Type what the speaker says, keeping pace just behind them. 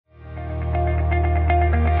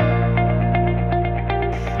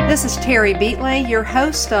This is Terry Beatley, your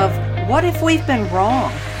host of What If We've Been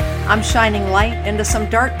Wrong? I'm shining light into some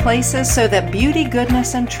dark places so that beauty,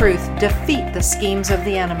 goodness, and truth defeat the schemes of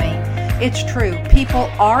the enemy. It's true,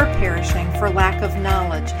 people are perishing for lack of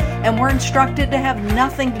knowledge, and we're instructed to have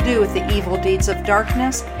nothing to do with the evil deeds of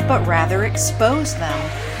darkness, but rather expose them.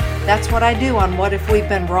 That's what I do on What If We've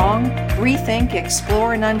Been Wrong? Rethink,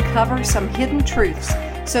 explore, and uncover some hidden truths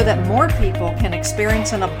so that more people can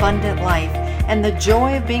experience an abundant life and the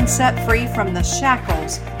joy of being set free from the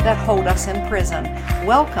shackles that hold us in prison.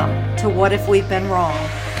 Welcome to What If We've Been Wrong?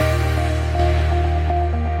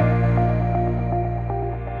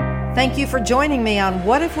 Thank you for joining me on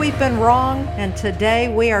What If We've Been Wrong? And today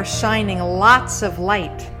we are shining lots of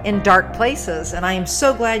light in dark places, and I am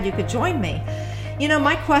so glad you could join me. You know,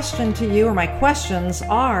 my question to you, or my questions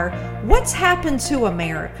are, what's happened to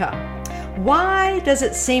America? Why does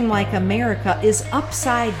it seem like America is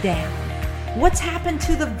upside down? What's happened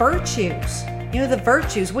to the virtues? You know, the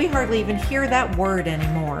virtues, we hardly even hear that word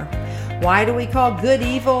anymore. Why do we call good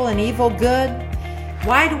evil and evil good?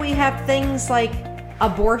 Why do we have things like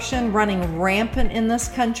abortion running rampant in this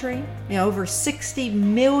country? You know, over 60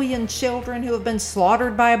 million children who have been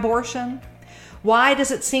slaughtered by abortion. Why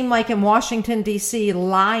does it seem like in Washington, D.C.,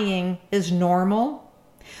 lying is normal?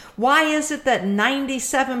 Why is it that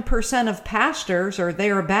 97% of pastors, or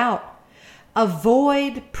thereabout,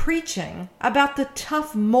 avoid preaching about the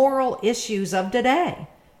tough moral issues of today?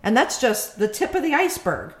 And that's just the tip of the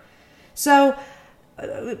iceberg. So,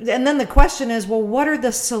 and then the question is, well, what are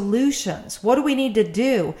the solutions? What do we need to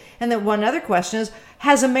do? And then one other question is,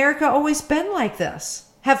 has America always been like this?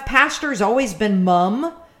 Have pastors always been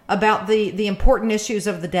mum about the important issues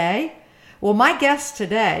of the day? Well, my guest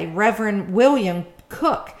today, Reverend William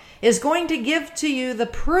Cook, is going to give to you the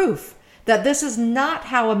proof that this is not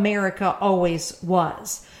how America always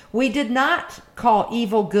was. We did not call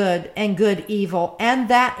evil good and good evil, and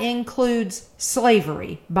that includes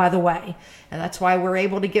slavery, by the way. And that's why we're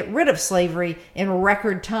able to get rid of slavery in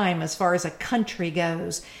record time as far as a country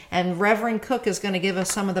goes. And Reverend Cook is going to give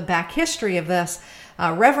us some of the back history of this.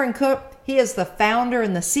 Reverend Cook, he is the founder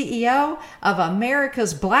and the CEO of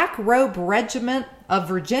America's Black Robe Regiment of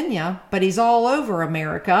Virginia, but he's all over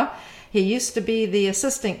America. He used to be the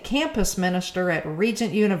assistant campus minister at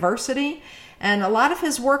Regent University, and a lot of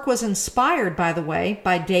his work was inspired, by the way,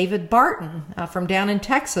 by David Barton from down in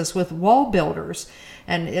Texas with wall builders.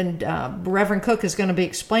 And Reverend Cook is going to be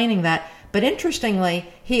explaining that. But interestingly,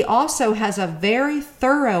 he also has a very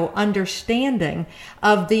thorough understanding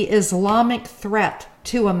of the Islamic threat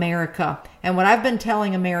to America. And what I've been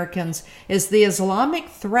telling Americans is the Islamic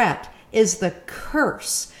threat is the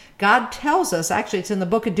curse. God tells us, actually it's in the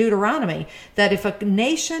book of Deuteronomy, that if a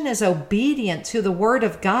nation is obedient to the word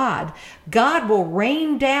of God, God will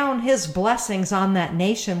rain down his blessings on that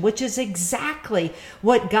nation, which is exactly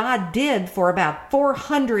what God did for about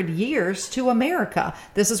 400 years to America.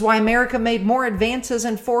 This is why America made more advances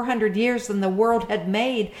in 400 years than the world had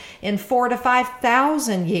made in 4,000 to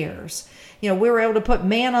 5,000 years. You know, we were able to put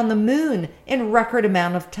man on the moon in record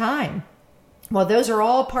amount of time. Well, those are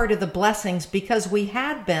all part of the blessings because we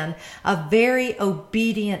had been a very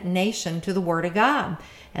obedient nation to the Word of God.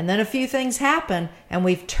 And then a few things happened and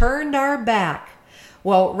we've turned our back.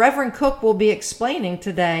 Well, Reverend Cook will be explaining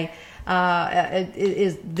today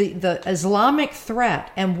is the Islamic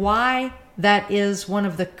threat and why that is one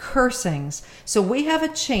of the cursings. So we have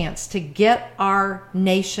a chance to get our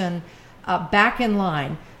nation back in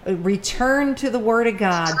line, return to the Word of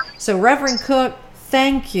God. So Reverend Cook,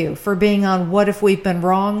 thank you for being on What If We've Been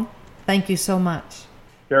Wrong? Thank you so much.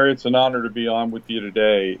 Terry, it's an honor to be on with you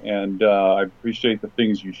today, and I appreciate the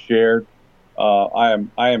things you shared. I'm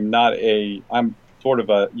sort of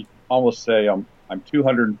you can almost say I'm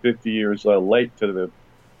 250 years late to the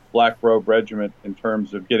Black Robe Regiment in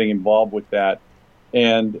terms of getting involved with that.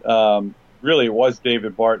 And really, it was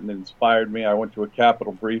David Barton that inspired me. I went to a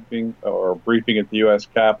Capitol briefing, or a briefing at the U.S.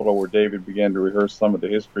 Capitol, where David began to rehearse some of the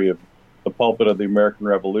history of the pulpit of the American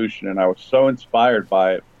Revolution, and I was so inspired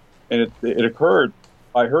by it. And it occurred,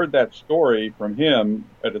 I heard that story from him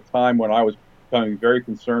at a time when I was becoming very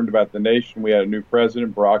concerned about the nation. We had a new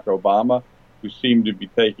president, Barack Obama, who seemed to be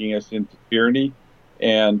taking us into tyranny,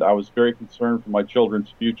 and I was very concerned for my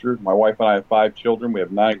children's future. My wife and I have 5 children. We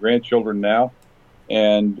have 9 grandchildren now,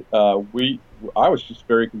 and I was just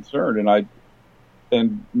very concerned.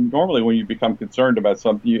 And normally when you become concerned about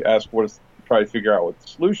something, you ask try to figure out what the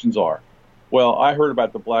solutions are. Well, I heard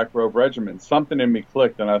about the Black Robe Regiment. Something in me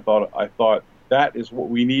clicked, and I thought that is what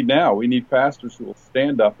we need now. We need pastors who will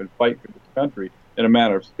stand up and fight for this country, in a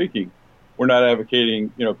manner of speaking. We're not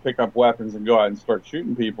advocating, pick up weapons and go out and start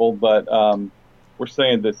shooting people, but we're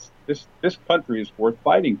saying this country is worth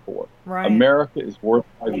fighting for. Right. America is worth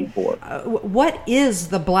fighting for. What is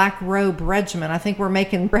the Black Robe Regiment? I think we're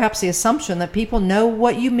making perhaps the assumption that people know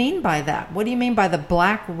what you mean by that. What do you mean by the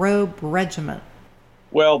Black Robe Regiment?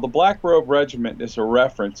 Well, the Black Robe Regiment is a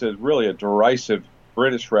reference, is really a derisive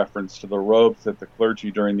British reference to the robes that the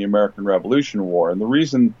clergy during the American Revolution wore. And the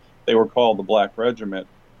reason they were called the Black Regiment,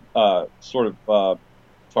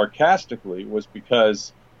 sarcastically, was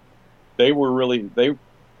because the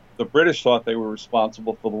British thought they were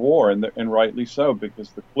responsible for the war, and rightly so,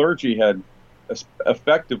 because the clergy had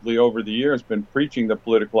effectively over the years been preaching the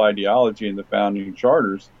political ideology in the founding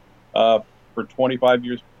charters for 25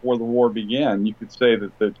 years before the war began. You could say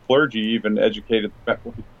that the clergy even educated the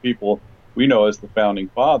people we know as the founding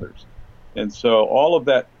fathers. And so all of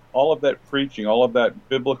that preaching, all of that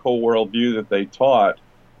biblical worldview that they taught,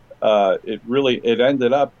 it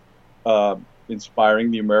ended up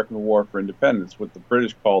inspiring the American War for Independence, what the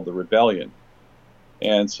British called the Rebellion.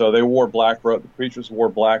 And so they wore the preachers wore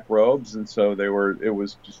black robes, and so it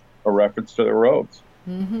was just a reference to their robes.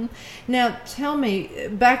 Mm-hmm. Now, tell me,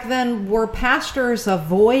 back then, were pastors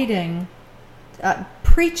avoiding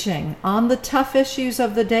preaching on the tough issues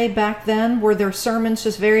of the day back then? Were their sermons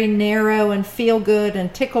just very narrow and feel good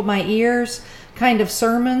and tickle my ears kind of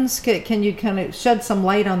sermons? Can you kind of shed some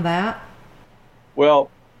light on that? Well,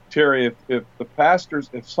 Terry, if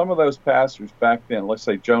some of those pastors back then, let's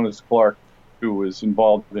say Jonas Clark, who was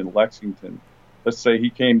involved in Lexington, let's say he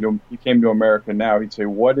came to America now,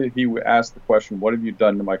 he would ask the question, what have you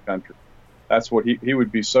done to my country? That's what he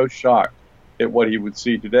would be so shocked at what he would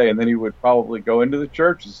see today. And then he would probably go into the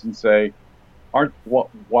churches and say, are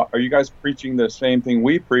you guys preaching the same thing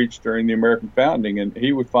we preached during the American founding? And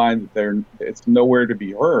he would find that it's nowhere to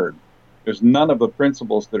be heard. There's none of the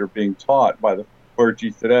principles that are being taught by the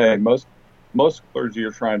clergy today. Most clergy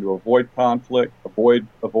are trying to avoid conflict,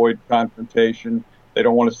 avoid confrontation. They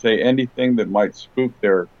don't want to say anything that might spook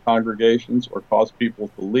their congregations or cause people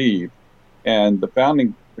to leave. And the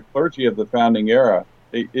clergy of the founding era,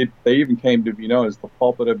 they even came to be known as the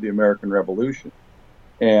pulpit of the American Revolution.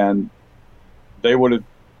 And he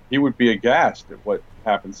would be aghast at what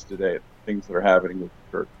happens today, at the things that are happening with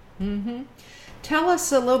the church. Mm-hmm. Tell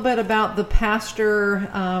us a little bit about the pastor.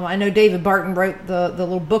 I know David Barton wrote the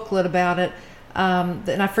little booklet about it,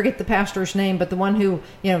 and I forget the pastor's name, but the one who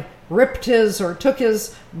took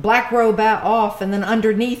his black robe off, and then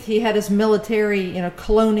underneath he had his military,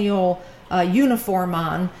 colonial uniform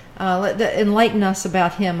on. Enlighten us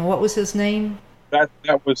about him. What was his name? That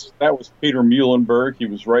was Peter Muhlenberg. He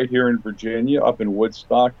was right here in Virginia, up in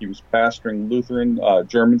Woodstock. He was pastoring Lutheran,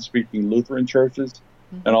 German-speaking Lutheran churches,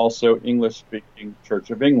 mm-hmm. and also English-speaking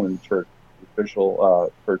Church of England church, the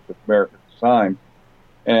official Church of America at the time.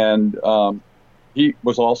 And he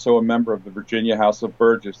was also a member of the Virginia House of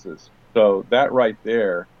Burgesses. So that right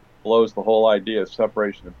there blows the whole idea of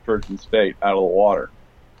separation of church and state out of the water.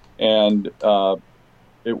 And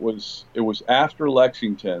it was after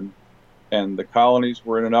Lexington, and the colonies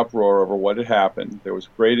were in an uproar over what had happened. There was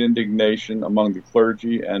great indignation among the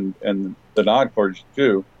clergy and the non-clergy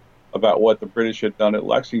too about what the British had done at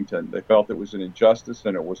Lexington. They felt it was an injustice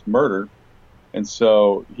and it was murder. And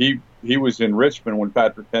so he was in Richmond when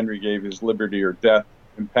Patrick Henry gave his liberty or death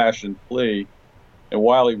impassioned plea. And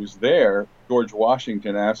while he was there, George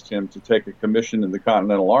Washington asked him to take a commission in the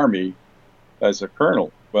Continental Army as a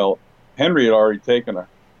colonel. Well, Henry had already taken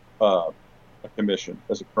a commission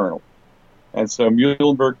as a colonel. And so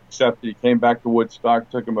Muhlenberg accepted. He came back to Woodstock.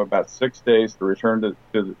 Took him about 6 days to return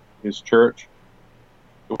to his church.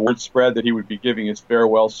 The word spread that he would be giving his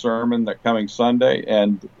farewell sermon that coming Sunday,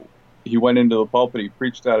 and he went into the pulpit. He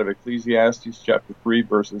preached out of Ecclesiastes chapter 3,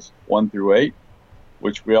 verses 1 through 8,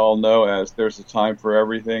 which we all know as there's a time for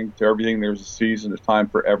everything. To everything there's a season, a time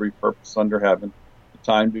for every purpose under heaven, a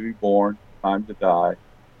time to be born, a time to die,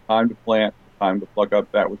 a time to plant, a time to pluck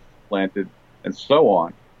up that which is planted, and so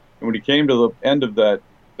on. And when he came to the end of that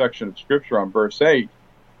section of Scripture on verse 8,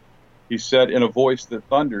 he said in a voice that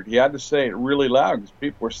thundered. He had to say it really loud because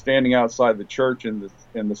people were standing outside the church in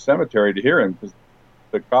the cemetery to hear him because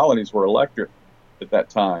the colonies were electric at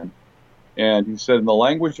that time. And he said, in the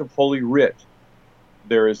language of Holy Writ,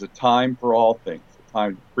 there is a time for all things, a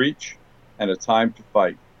time to preach and a time to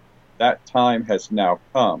fight. That time has now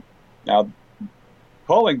come. Now,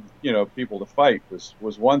 calling people to fight was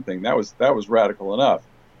one thing. That was radical enough.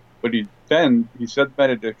 But he said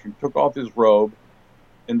benediction, took off his robe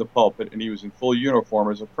in the pulpit, and he was in full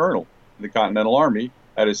uniform as a colonel in the Continental Army,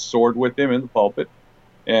 had his sword with him in the pulpit,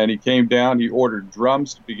 and he came down, he ordered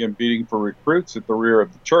drums to begin beating for recruits at the rear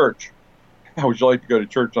of the church, would you like to go to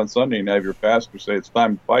church on Sunday and have your pastor say it's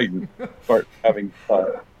time to fight and start having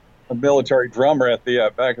a military drummer at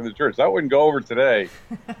the back of the church? That wouldn't go over today,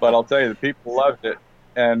 but I'll tell you, the people loved it.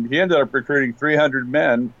 And he ended up recruiting 300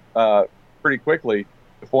 men pretty quickly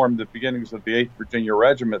to form the beginnings of the 8th Virginia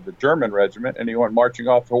Regiment, the German regiment, and he went marching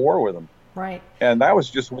off to war with them. Right. And that was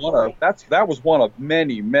just one of that was one of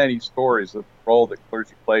many, many stories of the role that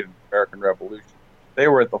clergy played in the American Revolution. They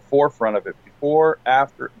were at the forefront of it before,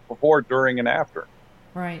 during, and after.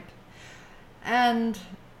 Right. And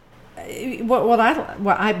what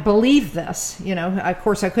I believe this, of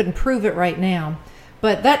course I couldn't prove it right now,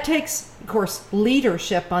 but that takes, of course,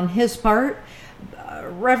 leadership on his part.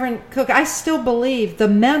 Reverend Cook, I still believe the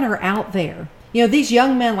men are out there. These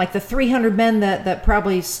young men, like the 300 men that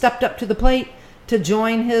probably stepped up to the plate to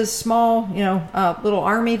join his small, little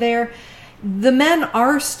army there, the men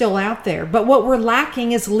are still out there. But what we're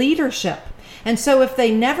lacking is leadership. And so if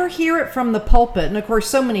they never hear it from the pulpit, and of course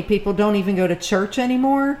so many people don't even go to church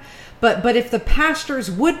anymore, but if the pastors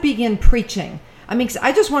would begin preaching,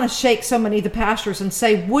 I just want to shake so many of the pastors and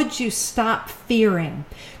say, would you stop fearing?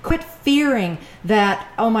 Quit fearing that,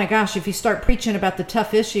 oh my gosh, if you start preaching about the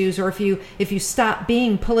tough issues, or if you stop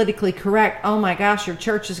being politically correct, oh my gosh, your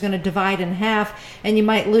church is going to divide in half and you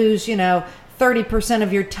might lose, 30%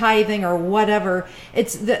 of your tithing or whatever.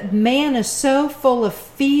 It's that man is so full of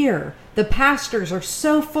fear. The pastors are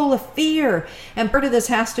so full of fear. And part of this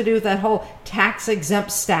has to do with that whole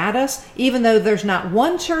tax-exempt status, even though there's not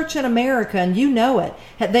one church in America, and you know it,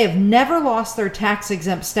 they have never lost their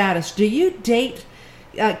tax-exempt status.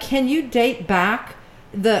 Can you date back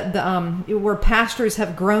where pastors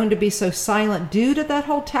have grown to be so silent due to that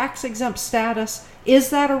whole tax-exempt status?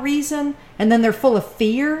 Is that a reason? And then they're full of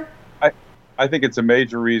fear? I think it's a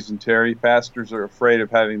major reason, Terry. Pastors are afraid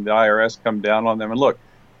of having the IRS come down on them. And look,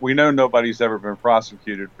 we know nobody's ever been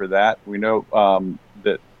prosecuted for that. We know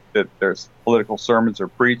that there's political sermons are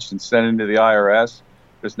preached and sent into the IRS.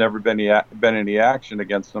 There's never been any action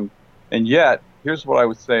against them. And yet, here's what I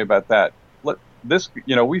would say about that.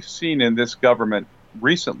 We've seen in this government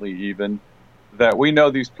recently even that we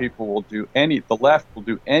know these people will do the left will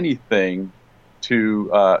do anything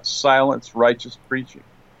to silence righteous preaching.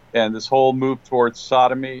 And this whole move towards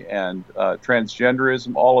sodomy and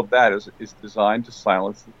transgenderism, all of that is designed to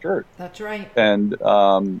silence the church. That's right. And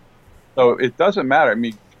so it doesn't matter.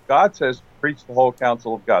 God says, preach the whole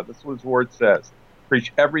counsel of God. That's what his word says.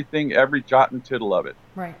 Preach everything, every jot and tittle of it.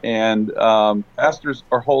 Right. And pastors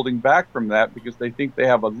are holding back from that because they think they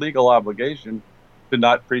have a legal obligation to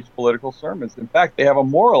not preach political sermons. In fact, they have a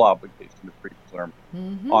moral obligation to preach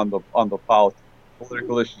sermons on the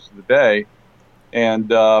political issues of the day. And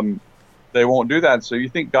they won't do that. So you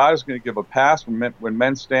think God is going to give a pass when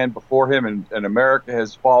men stand before him and America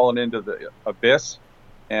has fallen into the abyss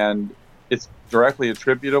and it's directly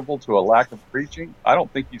attributable to a lack of preaching? I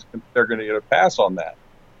don't think they're going to get a pass on that.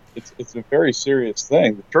 It's a very serious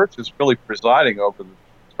thing. The church is really presiding over the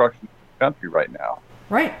destruction of the country right now.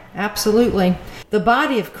 Right, absolutely. The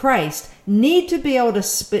body of Christ need to be able to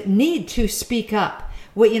speak up.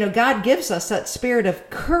 God gives us that spirit of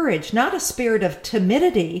courage, not a spirit of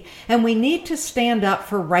timidity, and we need to stand up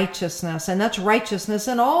for righteousness, and that's righteousness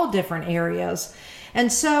in all different areas.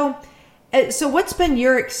 And so what's been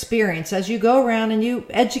your experience as you go around and you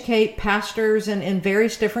educate pastors in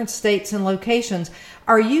various different states and locations?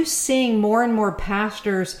 Are you seeing more and more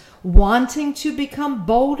pastors wanting to become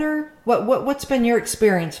bolder? What's been your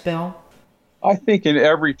experience, Bill? I think in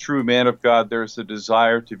every true man of God, there's a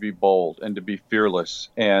desire to be bold and to be fearless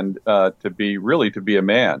and to be a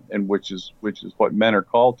man, and which is what men are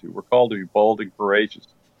called to. We're called to be bold and courageous.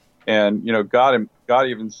 And, God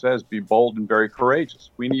even says, be bold and very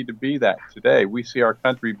courageous. We need to be that today. We see our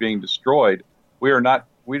country being destroyed. We're not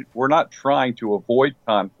trying to avoid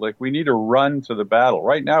conflict. We need to run to the battle.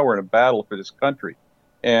 Right now, we're in a battle for this country.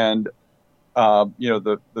 And,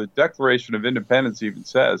 the Declaration of Independence even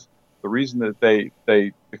says, the reason that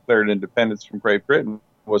they declared independence from Great Britain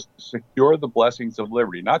was to secure the blessings of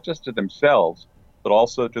liberty, not just to themselves, but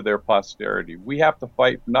also to their posterity. We have to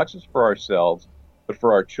fight not just for ourselves, but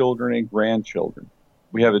for our children and grandchildren.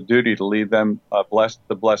 We have a duty to leave them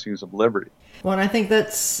the blessings of liberty. Well, and I think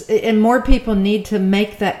and more people need to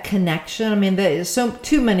make that connection.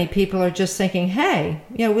 Too many people are just thinking, hey,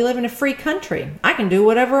 we live in a free country. I can do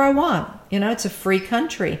whatever I want. It's a free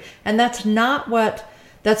country. And that's not what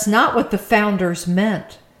the founders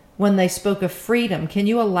meant when they spoke of freedom. Can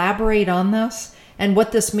you elaborate on this and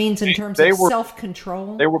what this means in terms of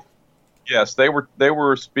self-control? They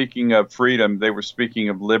were speaking of freedom. They were speaking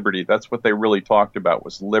of liberty. That's what they really talked about,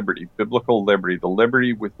 was liberty, biblical liberty, the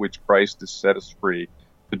liberty with which Christ has set us free.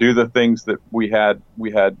 to do the things that we had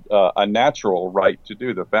a natural right to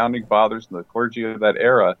do. The founding fathers and the clergy of that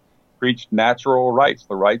era preached natural rights,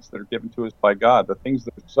 the rights that are given to us by God, the things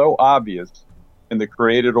that are so obvious in the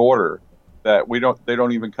created order that they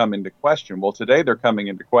don't even come into question. Well, today they're coming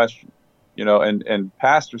into question, and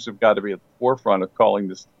pastors have got to be at the forefront of calling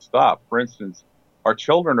this to stop. For instance, our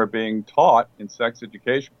children are being taught in sex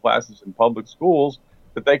education classes in public schools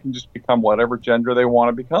that they can just become whatever gender they want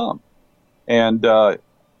to become. And,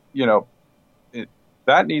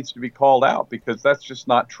 that needs to be called out, because that's just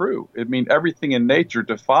not true. I mean, everything in nature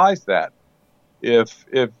defies that. If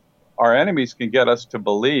our enemies can get us to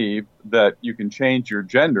believe that you can change your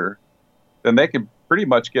gender, then they can pretty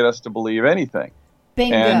much get us to believe anything.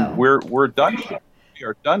 Bingo. And we're done for. We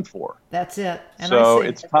are done for. That's it. And so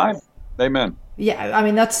it's time. Amen. Yeah, I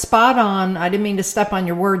mean, that's spot on. I didn't mean to step on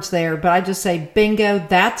your words there, but I just say bingo,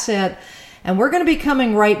 that's it. And we're going to be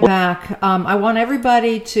coming right back. I want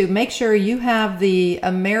everybody to make sure you have the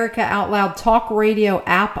America Out Loud Talk Radio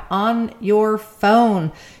app on your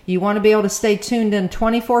phone. You want to be able to stay tuned in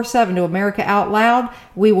 24/7 to America Out Loud.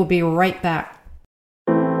 We will be right back.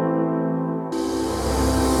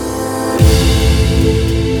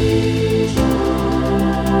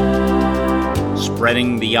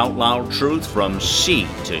 Spreading the out loud truth from sea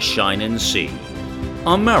to shining sea.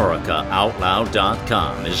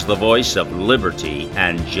 AmericaOutloud.com is the voice of liberty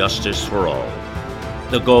and justice for all.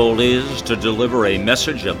 The goal is to deliver a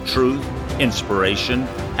message of truth, inspiration,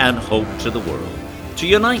 and hope to the world, to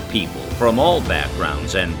unite people from all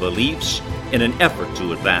backgrounds and beliefs in an effort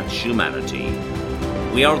to advance humanity.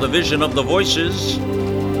 We are the vision of the voices.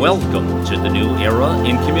 Welcome to the new era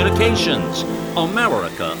in communications.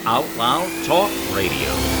 America Out Loud Talk Radio.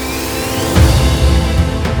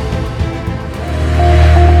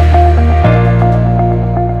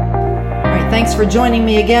 Thanks for joining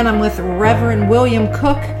me again. I'm with Reverend William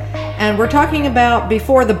Cook, and we're talking about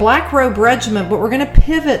before the Black Robe Regiment, but we're going to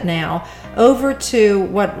pivot now over to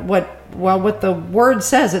what the word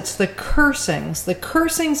says. It's the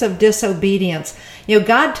cursings of disobedience.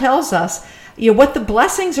 God tells us, what the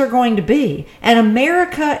blessings are going to be, and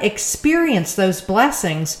America experienced those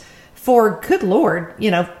blessings for, good Lord,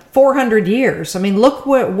 400 years. I mean, look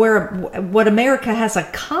what America has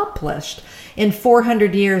accomplished in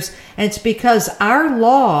 400 years, and it's because our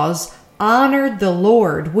laws honored the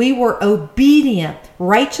Lord. We were obedient.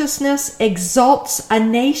 Righteousness exalts a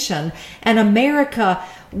nation, and America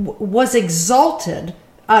was exalted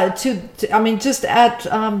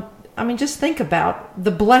just think about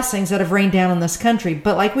the blessings that have rained down on this country.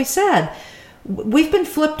 But like we said, we've been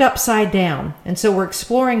flipped upside down, and so we're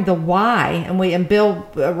exploring the why, and Bill,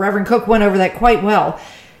 Reverend Cook went over that quite well.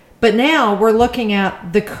 But now we're looking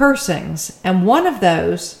at the cursings, and one of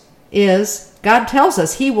those is God tells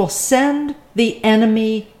us He will send the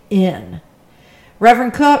enemy in.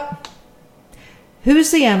 Reverend Cook,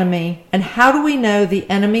 who's the enemy, and how do we know the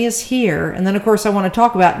enemy is here? And then, of course, I want to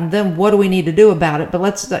talk about, and then what do we need to do about it? But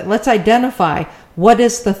let's identify, what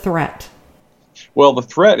is the threat? Well, the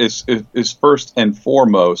threat is first and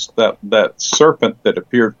foremost that serpent that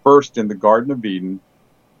appeared first in the Garden of Eden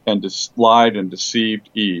and lied and deceived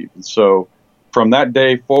Eve. And so from that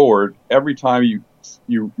day forward, every time you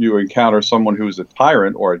encounter someone who is a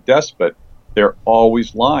tyrant or a despot, they're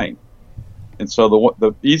always lying. And so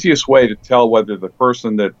the easiest way to tell whether the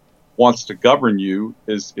person that wants to govern you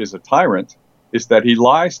is a tyrant is that he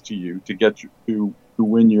lies to you to get you to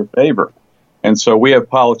win your favor. And so we have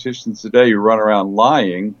politicians today who run around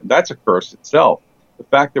lying. That's a curse itself. The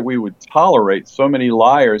fact that we would tolerate so many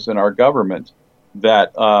liars in our government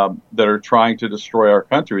that are trying to destroy our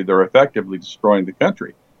country, they're effectively destroying the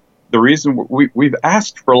country. The reason we've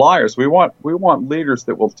asked for liars, we want leaders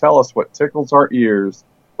that will tell us what tickles our ears,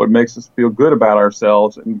 what makes us feel good about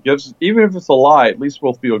ourselves, and gives, even if it's a lie, at least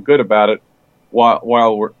we'll feel good about it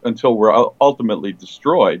until we're ultimately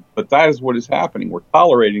destroyed. But that is what is happening. We're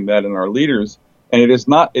tolerating that in our leaders, and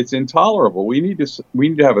it's intolerable. We need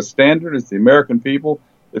to have a standard as the American people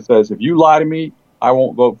that says, if you lie to me, I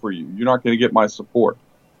won't vote for you. You're not going to get my support.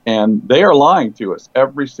 And they are lying to us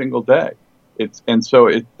every single day.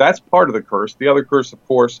 That's part of the curse. The other curse, of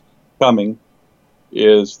course, coming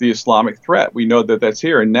is the Islamic threat. We know that that's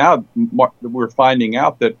here. And now we're finding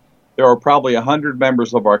out that there are probably 100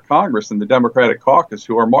 members of our Congress in the Democratic caucus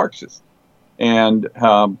who are Marxists. And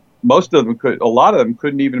a lot of them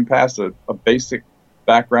couldn't even pass a basic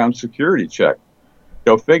background security check.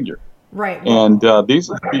 Go figure. Right. And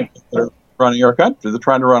these are the people that are running our country. They're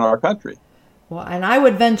trying to run our country. Well, and I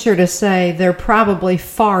would venture to say there are probably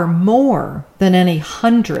far more than any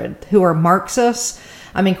 100 who are Marxists.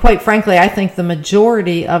 I mean, quite frankly, I think the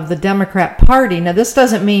majority of the Democrat Party, now this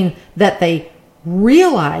doesn't mean that they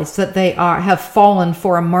realize that they have fallen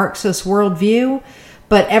for a Marxist worldview,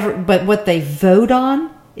 but what they vote on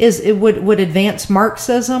is it would advance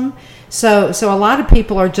Marxism. So a lot of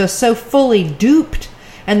people are just so fully duped.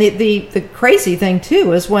 And the crazy thing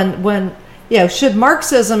too is when should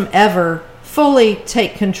Marxism ever fully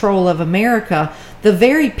take control of America, the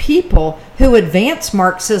very people who advance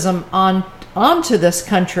Marxism onto this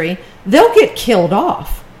country, they'll get killed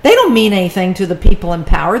off. They don't mean anything to the people in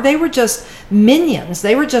power. They were just minions.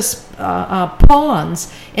 They were just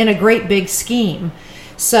pawns in a great big scheme.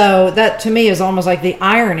 So that to me is almost like the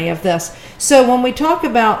irony of this. So when we talk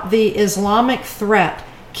about the Islamic threat,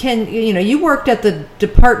 you worked at the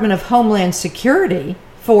Department of Homeland Security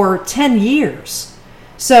for 10 years.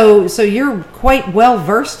 So you're quite well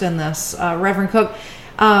versed in this, Reverend Cook.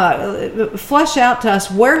 Flesh out to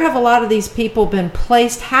us, where have a lot of these people been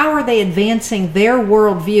placed? How are they advancing their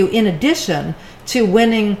worldview in addition to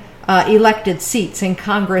winning elected seats in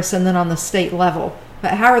Congress and then on the state level?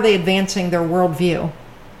 How are they advancing their worldview?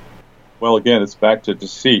 Well, again, it's back to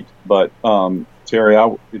deceit. But, Terry,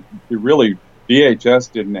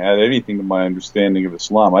 DHS didn't add anything to my understanding of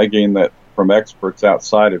Islam. I gained that from experts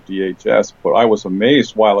outside of DHS. But I was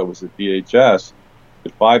amazed while I was at DHS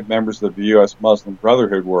that 5 members of the U.S. Muslim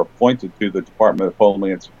Brotherhood were appointed to the Department of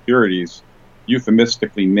Homeland Security's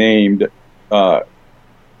euphemistically named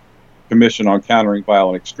Commission on Countering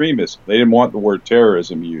Violent Extremism. They didn't want the word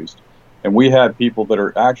terrorism used. And we had people that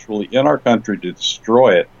are actually in our country to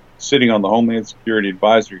destroy it, sitting on the Homeland Security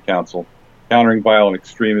Advisory Council, Countering Violent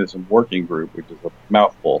Extremism Working Group, which is a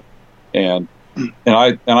mouthful. And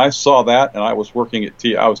I saw that, and I was working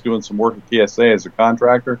I was doing some work at TSA as a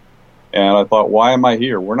contractor, and I thought, why am I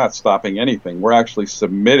here? We're not stopping anything. We're actually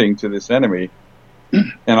submitting to this enemy.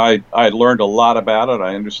 And I learned a lot about it.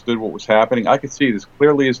 I understood what was happening. I could see it as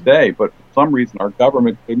clearly as day, but for some reason our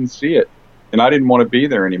government couldn't see it. And I didn't want to be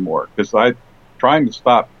there anymore because trying to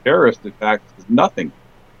stop terrorist attacks is nothing.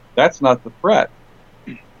 That's not the threat,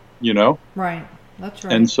 Right. That's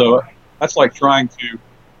right. And so that's like trying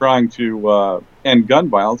to end gun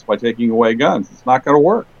violence by taking away guns. It's not going to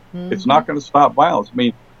work. Mm-hmm. It's not going to stop violence. I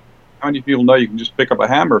mean, how many people know you can just pick up a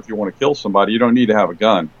hammer if you want to kill somebody? You don't need to have a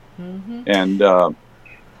gun. Mm-hmm. And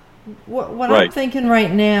what right. I'm thinking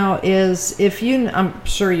right now is I'm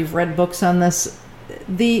sure you've read books on this.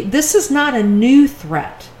 This is not a new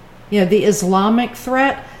threat. The Islamic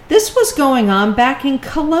threat. This was going on back in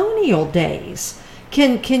colonial days.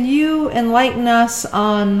 Can you enlighten us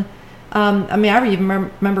on? I even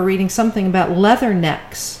remember reading something about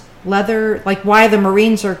leathernecks. Leather, like why the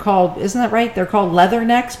Marines are called, isn't that right? They're called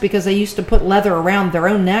leathernecks because they used to put leather around their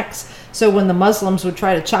own necks. So when the Muslims would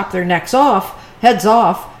try to chop their heads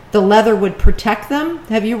off, the leather would protect them.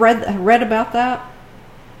 Have you read about that?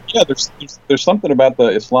 Yeah, there's something about the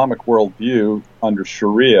Islamic worldview under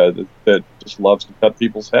Sharia that just loves to cut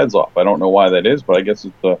people's heads off. I don't know why that is, but I guess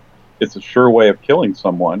it's a sure way of killing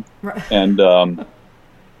someone. Right. And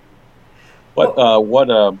what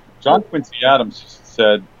John Quincy Adams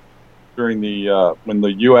said during when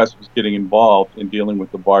the U.S. was getting involved in dealing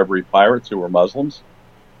with the Barbary pirates who were Muslims,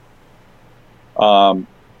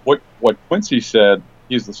 what Quincy said.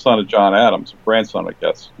 He's the son of John Adams, grandson, I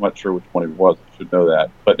guess. I'm not sure which one he was. I should know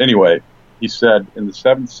that. But anyway, he said, in the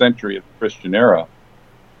 7th century of the Christian era,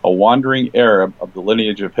 a wandering Arab of the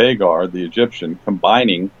lineage of Hagar, the Egyptian,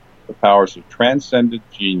 combining the powers of transcendent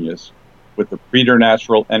genius with the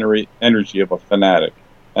preternatural energy of a fanatic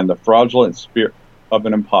and the fraudulent spirit of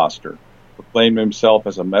an impostor, proclaimed himself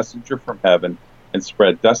as a messenger from heaven and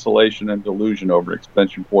spread desolation and delusion over an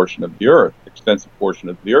extensive portion of the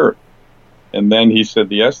earth. And then he said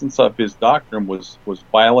the essence of his doctrine was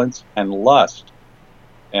violence and lust.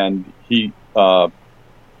 And he,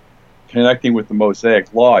 connecting with the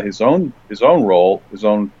Mosaic law, his own role, his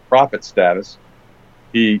own prophet status,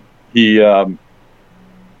 he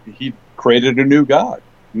created a new god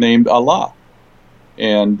named Allah.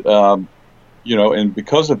 And, and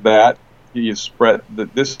because of that, he has spread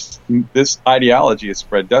this ideology has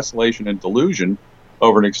spread desolation and delusion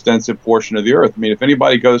over an extensive portion of the earth. I mean, if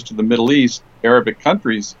anybody goes to the Middle East, Arabic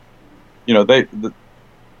countries, they're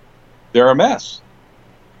a mess.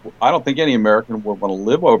 I don't think any American would want to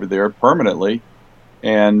live over there permanently,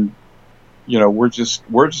 and we're just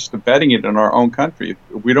abetting it in our own country.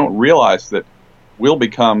 If we don't realize that we'll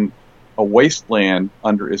become a wasteland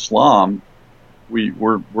under Islam,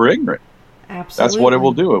 we're ignorant. Absolutely, that's what it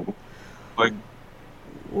will do. It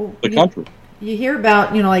will, the country. you hear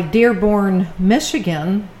about, like Dearborn,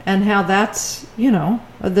 Michigan, and how that's,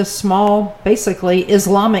 this small, basically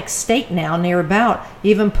Islamic state now near about.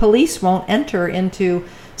 Even police won't enter into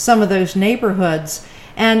some of those neighborhoods.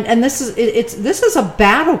 And this is a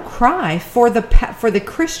battle cry for the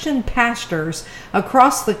Christian pastors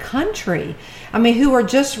across the country. I mean, who are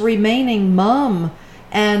just remaining mum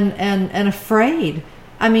and afraid.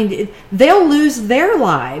 I mean, they'll lose their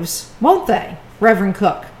lives, won't they, Reverend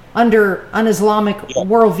Cook, under an Islamic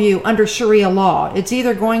worldview, under Sharia law? It's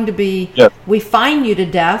either going to be we fine you to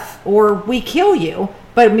death or we kill you,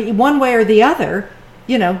 but one way or the other,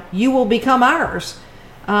 you will become ours.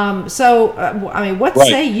 What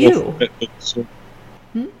say you?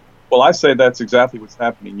 Well, I say that's exactly what's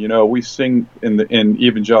happening. We sing in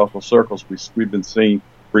evangelical circles. We've been singing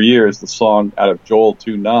for years the song out of Joel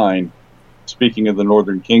 2:9, speaking of the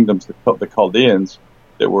northern kingdoms, the Chaldeans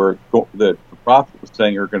that the prophet was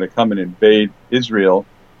saying are going to come and invade Israel.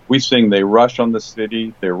 We sing, they rush on the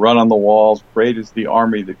city, they run on the walls. Great is the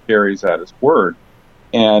army that carries out his word.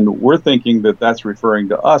 And we're thinking that that's referring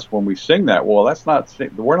to us when we sing that. Well,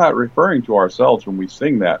 we're not referring to ourselves when we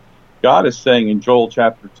sing that. God is saying in Joel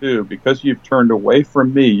chapter 2, because you've turned away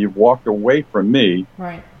from me, you've walked away from me,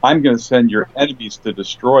 right, I'm going to send your enemies to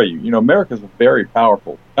destroy you. America's a very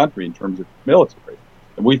powerful country in terms of military.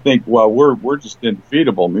 And we think, well, we're just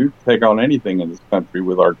indefeatable. We can take on anything in this country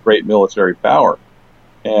with our great military power.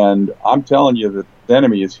 And I'm telling you that the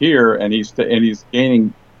enemy is here, and he's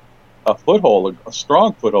gaining a foothold, a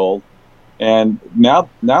strong foothold, and now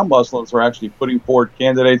Muslims are actually putting forward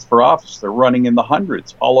candidates for office. They're running in the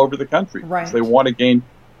hundreds all over the country because they want to gain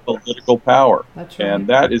political power. That's right. And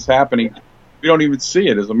that is happening. We don't even see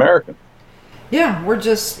it as Americans. Yeah, we're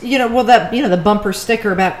just, the bumper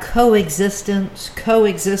sticker about coexistence.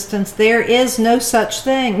 There is no such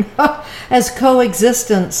thing as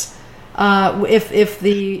coexistence. That's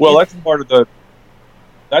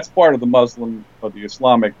part of the Muslim or the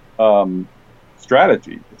Islamic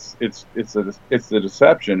strategy. It's a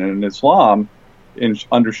deception. And in Islam,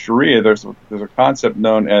 under Sharia, there's a concept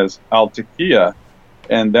known as al-taqiyya,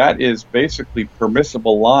 and that is basically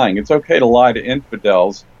permissible lying. It's okay to lie to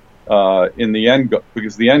infidels in the end,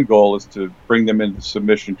 because the end goal is to bring them into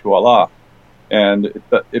submission to Allah. And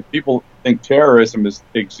if people think terrorism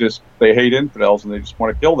exists, they hate infidels and they just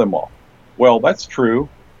want to kill them all. Well, that's true,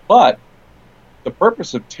 but the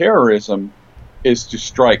purpose of terrorism is to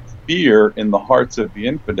strike fear in the hearts of the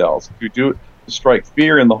infidels, to strike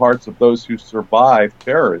fear in the hearts of those who survive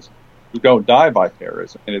terrorism, who don't die by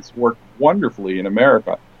terrorism. And it's worked wonderfully in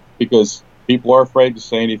America because people are afraid to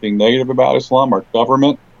say anything negative about Islam. Our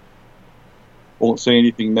government won't say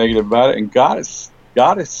anything negative about it. And God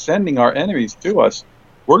is sending our enemies to us.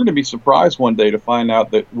 We're going to be surprised one day to find out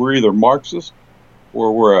that we're either Marxist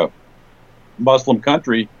or we're a Muslim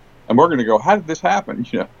country, and we're going to go, how did this happen?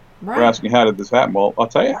 Right. We're asking, how did this happen? Well, I'll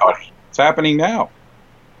tell you how it's happening now.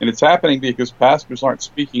 And it's happening because pastors aren't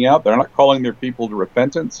speaking out. They're not calling their people to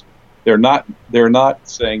repentance. They're not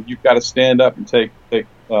saying, you've got to stand up and take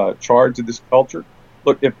charge of this culture.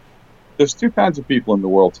 Look, if there's two kinds of people in the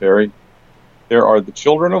world, Terry. There are the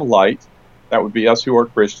children of light. That would be us who are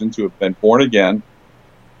Christians, who have been born again.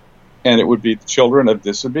 And it would be the children of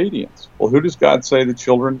disobedience. Well, who does God say the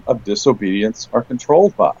children of disobedience are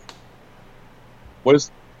controlled by? What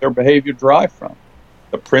is their behavior derived from?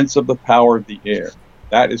 The prince of the power of the air.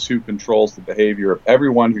 That is who controls the behavior of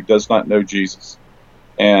everyone who does not know Jesus.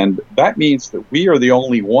 And that means that we are the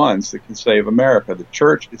only ones that can save America. The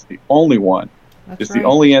church is the only one. It's the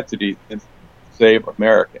only entity that can save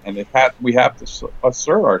America. And we have to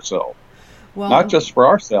assert ourselves, not just for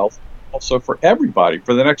ourselves, also for everybody,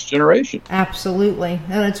 for the next generation. Absolutely.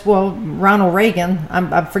 And it's, Ronald Reagan,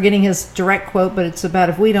 I'm forgetting his direct quote, but it's about,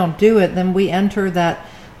 if we don't do it, then we enter that,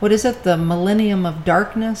 what is it, the millennium of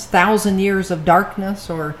darkness, 1,000 years of darkness,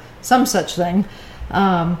 or some such thing.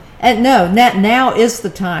 And no, now is the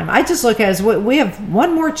time. I just look at it as we have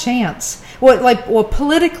one more chance.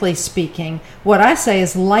 Politically speaking, what I say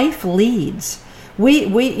is life leads.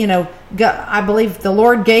 I believe the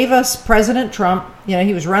Lord gave us President Trump.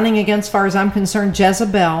 He was running against, as far as I'm concerned,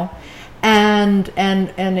 Jezebel, and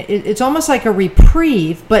it's almost like a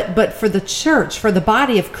reprieve, but for the church, for the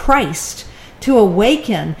body of Christ to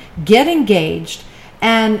awaken, get engaged,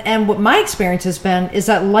 and what my experience has been is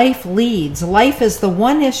that life leads. Life is the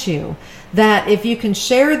one issue that if you can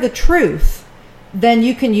share the truth, then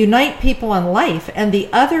you can unite people in life, and the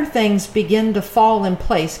other things begin to fall in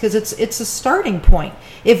place, because it's a starting point.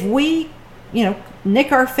 If we,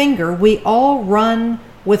 nick our finger, we all run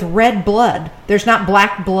with red blood. There's not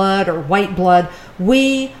black blood or white blood.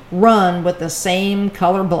 We run with the same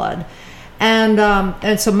color blood.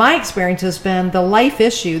 And so my experience has been the life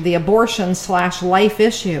issue, the abortion/life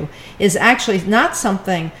issue, is actually not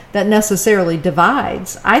something that necessarily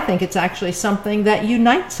divides. I think it's actually something that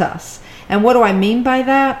unites us. And what do I mean by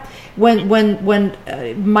that? When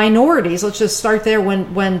minorities, let's just start there,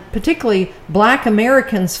 when particularly Black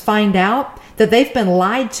Americans find out that they've been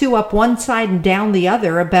lied to up one side and down the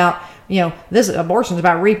other about, this abortion is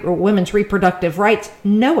about women's reproductive rights.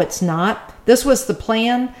 No, it's not. This was the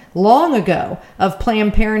plan long ago of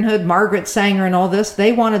Planned Parenthood, Margaret Sanger and all this.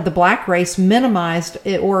 They wanted the black race minimized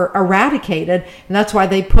or eradicated, and that's why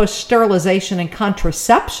they pushed sterilization and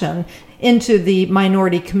contraception into the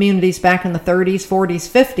minority communities back in the 30s, 40s,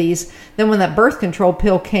 50s. Then when that birth control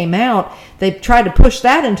pill came out, they tried to push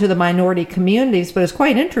that into the minority communities, but it's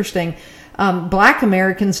quite interesting. Black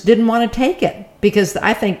Americans didn't want to take it because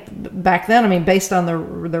I think back then, based on the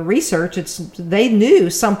research, they knew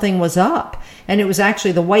something was up, and it was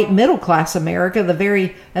actually the white middle class America,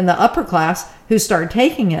 and the upper class who started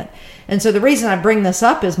taking it. And so the reason I bring this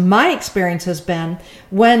up is my experience has been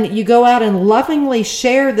when you go out and lovingly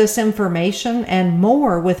share this information and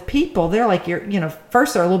more with people, they're like,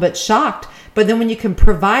 first they're a little bit shocked, but then when you can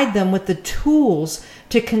provide them with the tools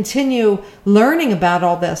to continue learning about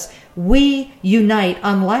all this, we unite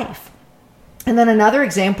on life. And then another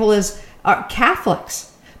example is Catholics.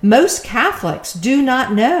 Most Catholics do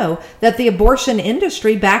not know that the abortion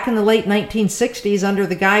industry back in the late 1960s under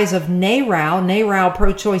the guise of NARAL,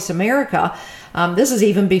 Pro-Choice America, this is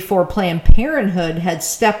even before Planned Parenthood had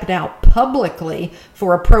stepped out publicly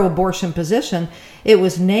for a pro-abortion position. It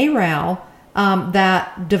was NARAL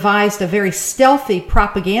that devised a very stealthy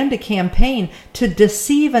propaganda campaign to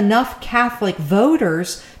deceive enough Catholic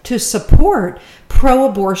voters to support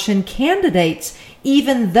pro-abortion candidates,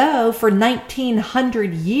 even though for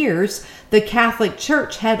 1900 years the Catholic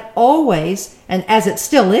Church had always, and as it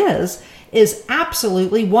still is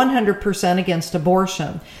absolutely 100% against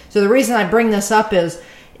abortion. So the reason I bring this up is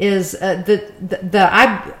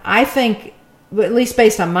I think, at least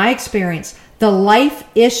based on my experience, the life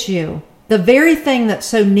issue, the very thing that's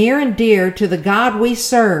so near and dear to the God we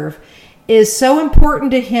serve, is so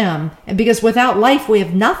important to him, and because without life we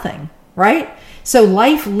have nothing, right? So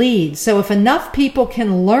life leads. So if enough people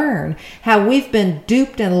can learn how we've been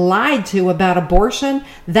duped and lied to about abortion,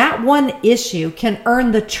 that one issue can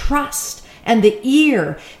earn the trust and the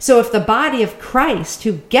ear. So if the body of Christ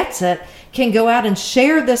who gets it can go out and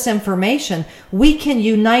share this information, we can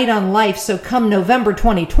unite on life. So come November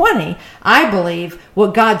 2020, I believe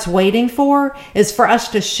what God's waiting for is for us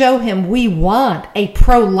to show him we want a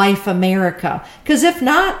pro-life America. Because if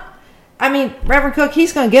not, Reverend Cook,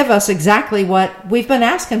 he's going to give us exactly what we've been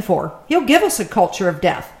asking for. He'll give us a culture of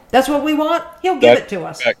death. That's what we want. He'll give it to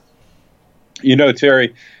us.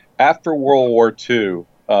 Terry, after World War II,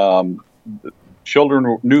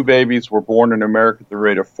 new babies were born in America at the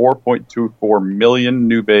rate of 4.24 million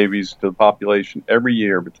new babies to the population every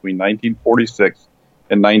year between 1946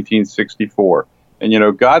 and 1964.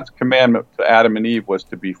 And, God's commandment to Adam and Eve was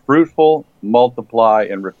to be fruitful, multiply,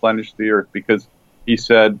 and replenish the earth, because he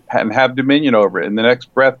said, and have dominion over it. In the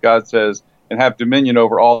next breath, God says, and have dominion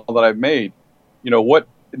over all that I've made. What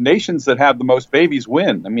nations that have the most babies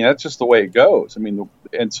win. That's just the way it goes.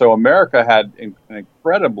 And so America had an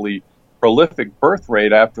incredibly prolific birth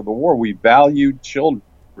rate after the war. We valued children.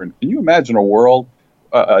 Can you imagine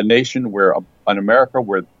a nation an America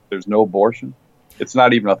where there's no abortion? It's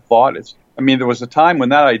not even a thought. There was a time when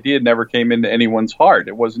that idea never came into anyone's heart.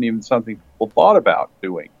 It wasn't even something people thought about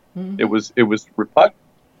doing. Mm-hmm. It was repugnant,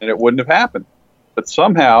 and it wouldn't have happened. But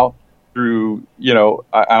somehow, through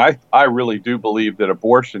I really do believe that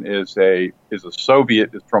abortion is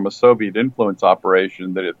from a Soviet influence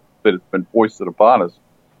operation that it's been foisted upon us.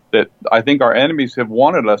 That I think our enemies have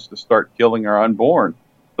wanted us to start killing our unborn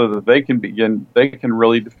so that they can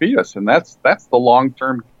really defeat us, and that's the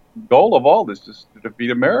long-term goal of all this, is to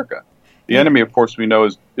defeat America. The enemy, of course, we know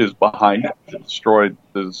is behind it to destroy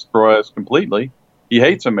us completely. He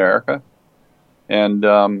hates America, and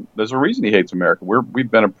there's a reason he hates America.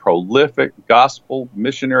 We've been a prolific gospel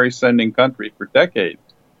missionary sending country for decades,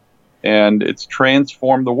 and it's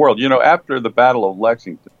transformed the world. After the Battle of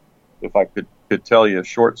Lexington, if I could tell you a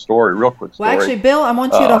short story, real quick story. Well, actually, Bill, I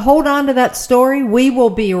want you to hold on to that story. We will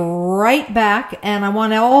be right back, and I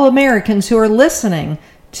want all Americans who are listening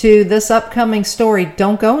to this upcoming story,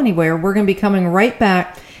 don't go anywhere. We're going to be coming right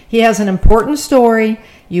back. He has an important story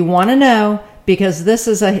you want to know, because this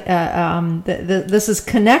is this is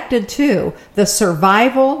connected to the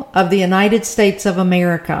survival of the United States of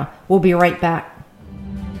America. We'll be right back.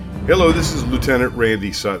 Hello, this is Lieutenant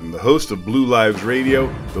Randy Sutton, the host of Blue Lives Radio,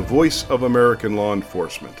 the voice of American law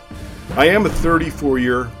enforcement. I am a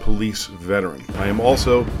 34-year police veteran. I am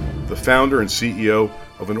also the founder and CEO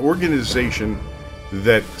of an organization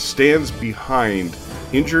that stands behind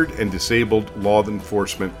injured and disabled law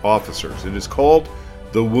enforcement officers. It is called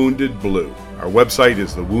The Wounded Blue. Our website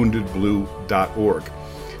is thewoundedblue.org.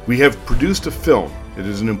 We have produced a film. It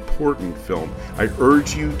is an important film. I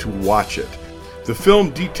urge you to watch it. The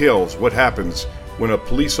film details what happens when a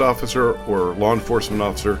police officer or law enforcement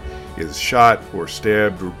officer is shot or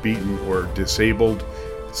stabbed or beaten or disabled,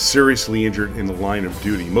 seriously injured in the line of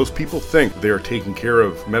duty. Most people think they are taken care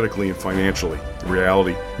of medically and financially. The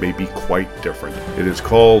reality may be quite different. It is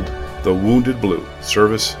called The Wounded Blue: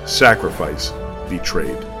 Service, Sacrifice,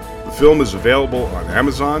 Betrayed. The film is available on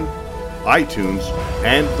Amazon, iTunes,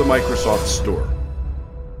 and the Microsoft Store.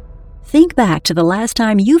 Think back to the last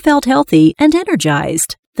time you felt healthy and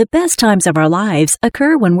energized. The best times of our lives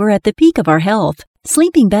occur when we're at the peak of our health,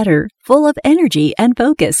 sleeping better, full of energy and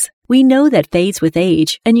focus. We know that fades with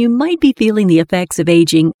age, and you might be feeling the effects of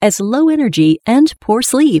aging as low energy and poor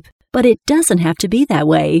sleep. But it doesn't have to be that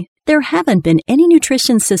way. There haven't been any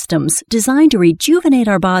nutrition systems designed to rejuvenate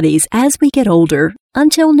our bodies as we get older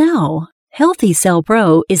until now. Healthy Cell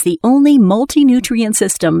Pro is the only multi-nutrient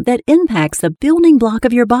system that impacts the building block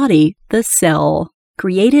of your body, the cell.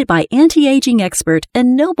 Created by anti-aging expert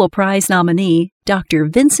and Nobel Prize nominee, Dr.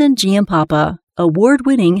 Vincent Giampapa,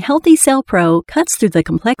 award-winning Healthy Cell Pro cuts through the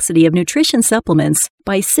complexity of nutrition supplements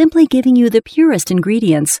by simply giving you the purest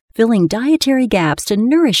ingredients, filling dietary gaps to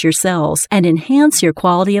nourish your cells and enhance your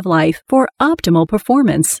quality of life for optimal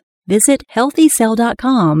performance. Visit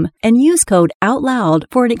healthycell.com and use code OUTLOUD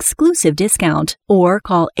for an exclusive discount, or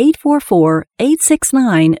call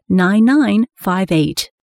 844-869-9958.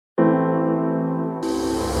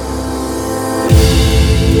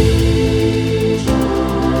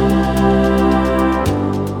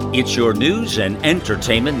 It's your news and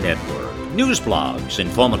entertainment network. News blogs,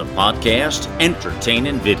 informative podcasts,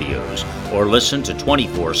 entertaining videos, or listen to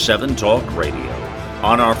 24/7 Talk Radio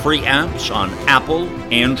on our free apps on Apple,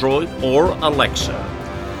 Android, or Alexa.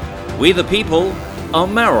 We the people,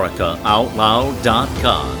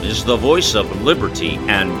 AmericaOutloud.com is the voice of liberty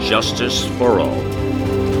and justice for all.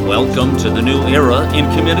 Welcome to the new era in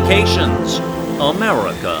communications.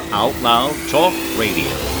 America Out Loud Talk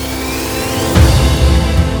Radio.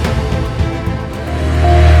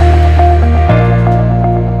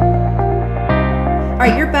 All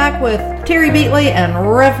right, you're back with Terry Beatley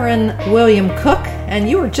and Reverend William Cook, and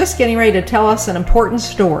you were just getting ready to tell us an important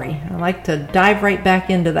story. I'd like to dive right back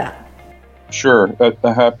into that. Sure, I'm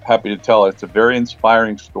happy to tell it. It's a very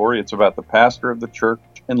inspiring story. It's about the pastor of the church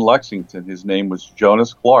in Lexington. His name was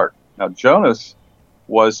Jonas Clark. Now, Jonas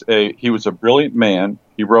was a brilliant man.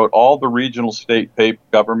 He wrote all the regional state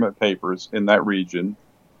government papers in that region,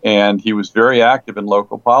 and he was very active in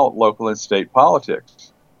local and state politics.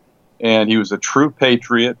 And he was a true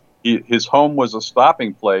patriot. His home was a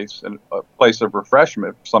stopping place and a place of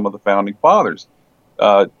refreshment for some of the founding fathers.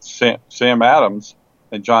 Sam Adams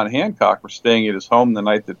and John Hancock were staying at his home the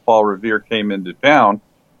night that Paul Revere came into town,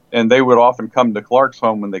 and they would often come to Clark's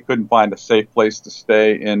home when they couldn't find a safe place to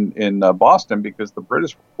stay in Boston because the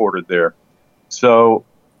British were quartered there. So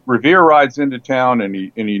Revere rides into town, and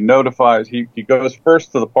he notifies. He goes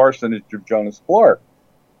first to the parsonage of Jonas Clark,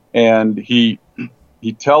 and he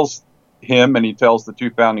tells him, and he tells the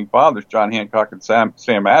two founding fathers, John Hancock and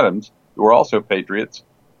Sam Adams, who were also patriots,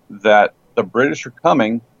 that the British are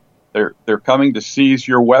coming. They're coming to seize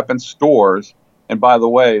your weapon stores. And by the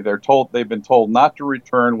way, they've been told not to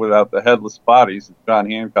return without the headless bodies of John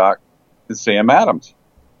Hancock and Sam Adams.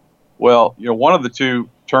 Well, one of the two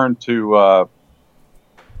turned to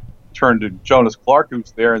Jonas Clark,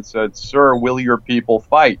 who's there, and said, "Sir, will your people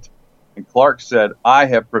fight?" And Clark said, "I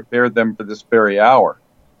have prepared them for this very hour."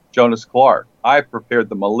 Jonas Clark, "I prepared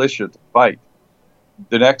the militia to fight."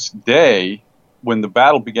 The next day, when the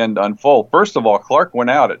battle began to unfold, first of all, Clark went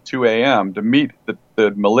out at 2 a.m. to meet the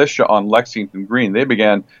militia on Lexington Green. They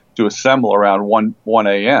began to assemble around 1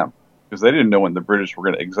 a.m. because they didn't know when the British were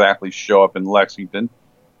going to exactly show up in Lexington.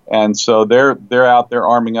 And so they're out there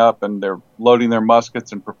arming up, and they're loading their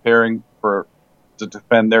muskets and preparing to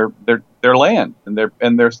defend their land and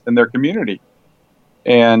their community.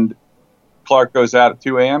 And Clark goes out at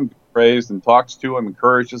 2 a.m., prays and talks to him,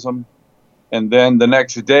 encourages him. And then the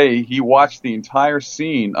next day, he watched the entire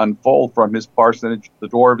scene unfold from his parsonage, the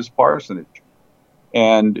door of his parsonage.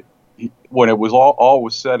 And when it was all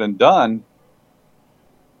was said and done,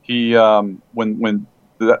 when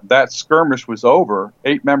that skirmish was over,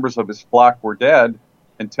 8 members of his flock were dead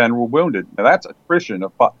and 10 were wounded. Now that's attrition.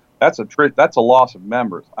 That's a loss of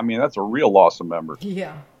members. I mean, that's a real loss of members.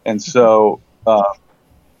 Yeah. And so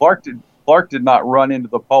Clark did not run into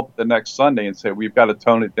the pulpit the next Sunday and say, we've got to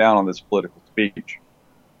tone it down on this political speech.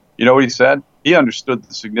 You know what he said? He understood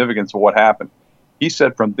the significance of what happened. He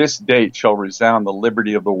said, from this date shall resound the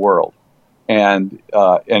liberty of the world. And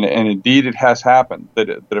indeed it has happened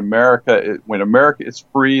that America, when America is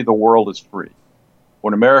free, the world is free.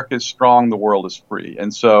 When America is strong, the world is free.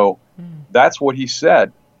 And so that's what he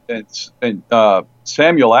said. And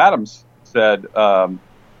Samuel Adams said,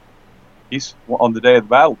 he's on the day of the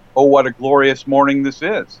battle, oh, what a glorious morning this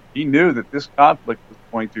is. He knew that this conflict was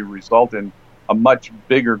going to result in a much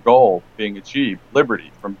bigger goal being achieved,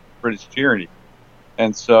 liberty from British tyranny.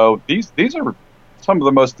 And so these are some of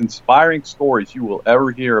the most inspiring stories you will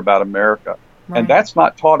ever hear about America. Right. And that's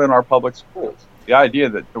not taught in our public schools. The idea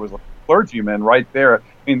that there was a clergyman right there, I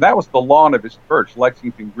mean, that was the lawn of his church,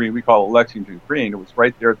 Lexington Green. We call it Lexington Green. It was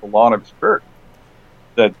right there at the lawn of his church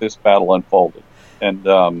that this battle unfolded. And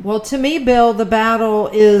well, to me, Bill, the battle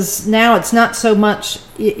is now. It's not so much,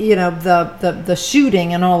 the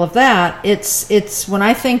shooting and all of that. It's when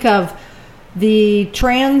I think of the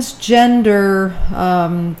transgender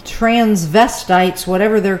transvestites,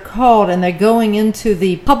 whatever they're called, and they're going into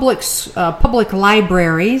the public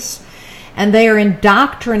libraries, and they are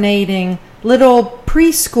indoctrinating little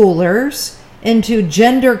preschoolers into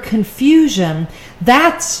gender confusion.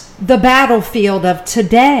 That's the battlefield of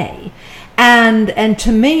today. And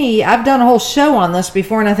to me, I've done a whole show on this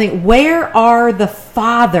before, and I think, where are the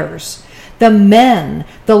fathers, the men,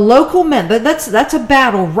 the local men? That's a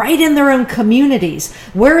battle right in their own communities.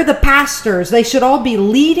 Where are the pastors? They should all be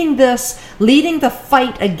leading the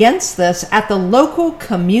fight against this at the local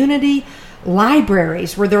community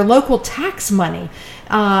libraries, where their local tax money.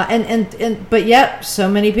 But yet, so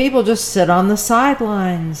many people just sit on the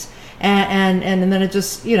sidelines, and then it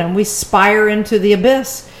just, we spire into the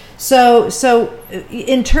abyss. So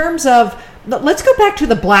in terms of, let's go back to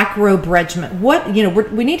the Black Robe Regiment.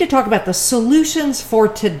 We need to talk about the solutions for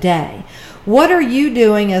today. What are you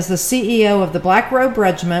doing as the CEO of the Black Robe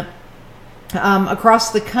Regiment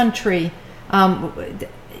across the country?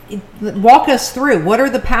 Walk us through. What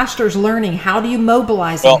are the pastors learning? How do you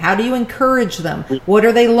mobilize them? How do you encourage them? What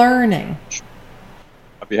are they learning?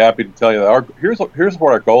 I'd be happy to tell you that. Here's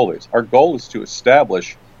what our goal is. Our goal is to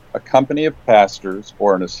establish a company of pastors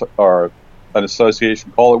or an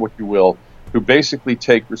association, call it what you will, who basically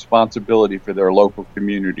take responsibility for their local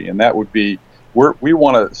community. And that would be, we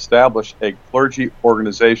want to establish a clergy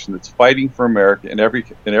organization that's fighting for America in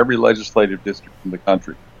every legislative district in the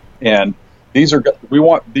country. And we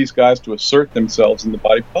want these guys to assert themselves in the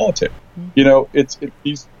body politic.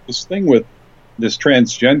 Mm-hmm. This thing with this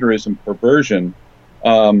transgenderism perversion,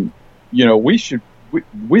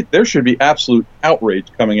 there should be absolute outrage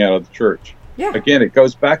coming out of the church. Yeah. Again, it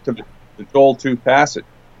goes back to the Joel 2 passage.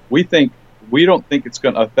 We don't think it's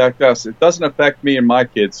going to affect us. It doesn't affect me and my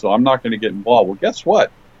kids, so I'm not going to get involved. Well, guess what?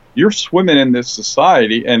 You're swimming in this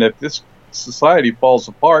society, and if this society falls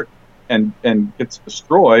apart and gets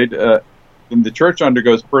destroyed, then the church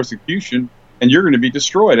undergoes persecution, and you're going to be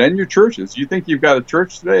destroyed, and your churches. You think you've got a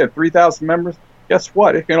church today of 3,000 members? Guess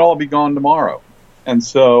what? It can all be gone tomorrow. And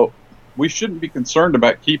so we shouldn't be concerned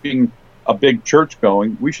about keeping a big church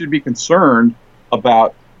going. We should be concerned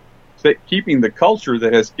about keeping the culture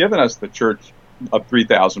that has given us the church of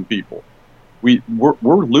 3,000 people. We're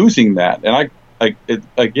losing that, and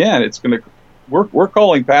we're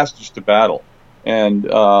calling pastors to battle,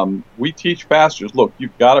 and we teach pastors. Look,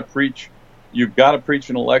 you've got to preach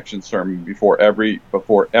an election sermon before every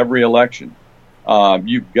election.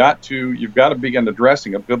 You've got to begin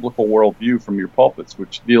addressing a biblical worldview from your pulpits,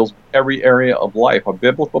 which deals with every area of life, a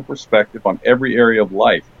biblical perspective on every area of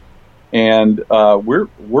life. And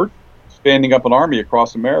we're standing up an army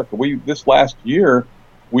across America. This last year,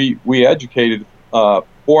 we educated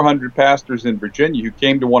 400 pastors in Virginia who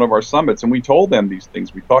came to one of our summits, and we told them these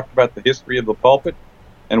things. We talked about the history of the pulpit,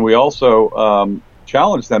 and we also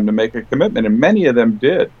challenged them to make a commitment, and many of them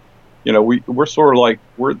did. We're sort of like,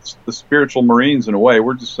 we're the spiritual Marines in a way.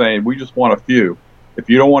 We're just saying, we just want a few.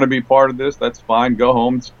 If you don't want to be part of this, that's fine. Go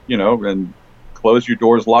home, and close your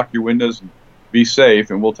doors, lock your windows, and be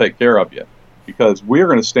safe, and we'll take care of you. Because we're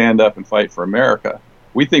going to stand up and fight for America.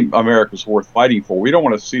 We think America's worth fighting for. We don't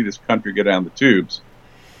want to see this country go down the tubes.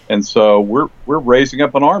 And so we're raising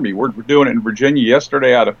up an army. We're doing it in Virginia.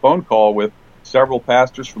 Yesterday, I had a phone call with several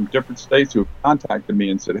pastors from different states who have contacted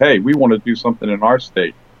me and said, hey, we want to do something in our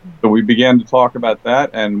state. So we began to talk about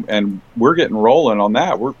that, and we're getting rolling on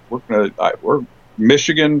that. We're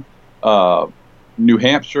Michigan, New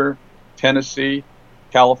Hampshire, Tennessee,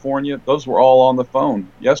 California. Those were all on the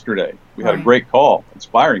phone yesterday. We had a great call,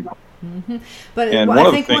 inspiring. But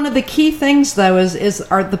I think one of the key things, though,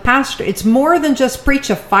 are the pastor. It's more than just preach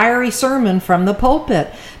a fiery sermon from the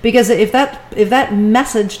pulpit, because if that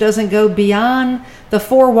message doesn't go beyond the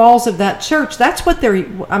four walls of that church, that's what they're.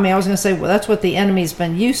 I mean, I was going to say, well, that's what the enemy's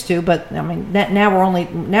been used to, but I mean, now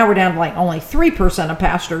we're down to like only 3% of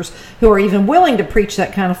pastors who are even willing to preach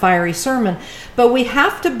that kind of fiery sermon. But we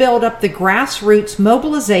have to build up the grassroots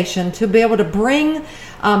mobilization to be able to bring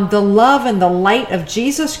the love and the light of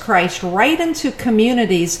Jesus Christ right into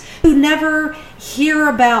communities who never hear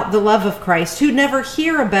about the love of Christ, who never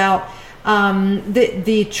hear about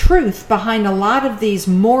the truth behind a lot of these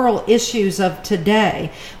moral issues of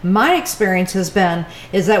today. My experience has been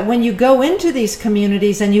is that when you go into these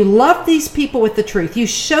communities and you love these people with the truth, you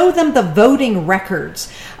show them the voting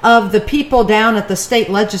records of the people down at the state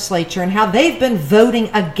legislature and how they've been voting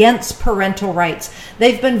against parental rights.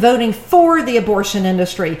 They've been voting for the abortion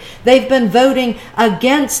industry. They've been voting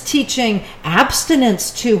against teaching abstinence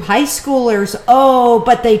to high schoolers. Oh,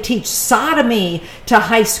 but they teach sodomy to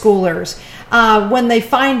high schoolers. When they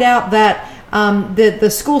find out that the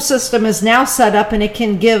school system is now set up and it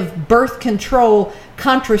can give birth control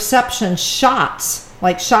contraception shots,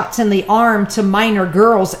 like shots in the arm, to minor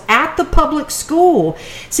girls at the public school.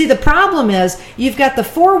 See, the problem is you've got the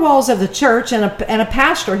four walls of the church and a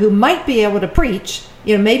pastor who might be able to preach.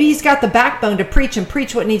 You know, maybe he's got the backbone to preach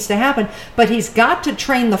what needs to happen, but he's got to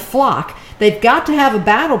train the flock. They've got to have a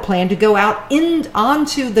battle plan to go out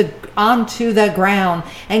onto the ground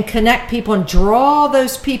and connect people and draw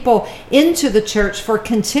those people into the church for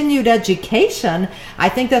continued education. I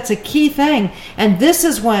think that's a key thing. And this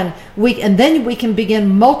is when then we can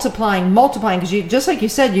begin multiplying, because just like you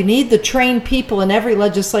said, you need the trained people in every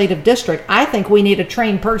legislative district. I think we need a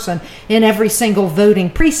trained person in every single voting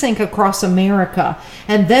precinct across America.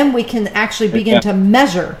 And then we can actually begin to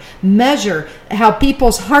measure how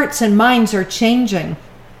people's hearts and minds are changing.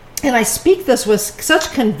 And I speak this with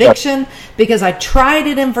such conviction because I tried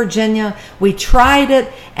it in Virginia. We tried it,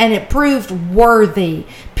 and it proved worthy.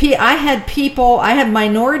 I had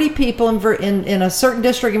minority people in a certain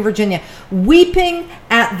district in Virginia weeping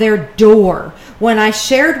at their door when I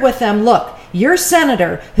shared with them, look, your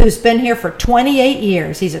senator who's been here for 28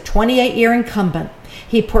 years, he's a 28-year incumbent.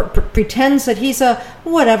 He pretends that he's a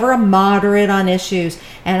moderate on issues.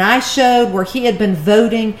 And I showed where he had been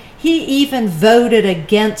voting. He even voted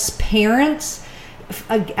against parents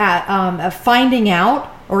finding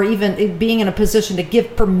out or even being in a position to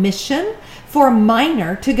give permission for a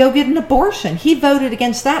minor to go get an abortion. He voted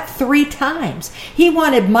against that 3 times. He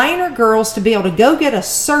wanted minor girls to be able to go get a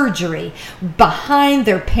surgery behind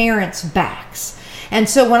their parents' backs. And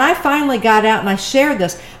so when I finally got out and I shared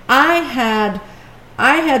this, I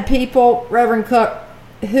had people, Reverend Cook,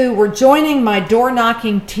 who were joining my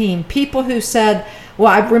door-knocking team, people who said,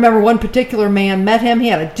 well, I remember one particular man, met him, he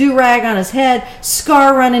had a do-rag on his head,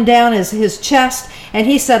 scar running down his chest, and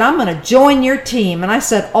he said, I'm going to join your team. And I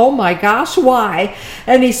said, oh my gosh, why?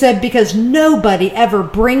 And he said, because nobody ever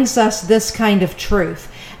brings us this kind of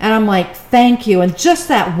truth. And I'm like, thank you. And just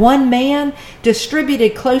that one man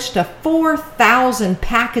distributed close to 4,000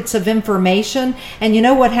 packets of information. And you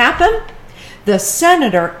know what happened? The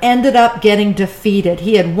senator ended up getting defeated.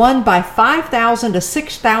 He had won by 5,000 to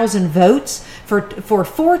 6,000 votes for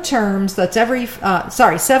 4 terms. That's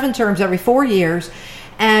 7 terms every 4 years.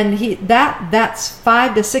 And that's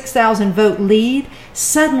 5,000 to 6,000 vote lead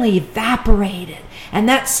suddenly evaporated. And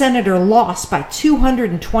that senator lost by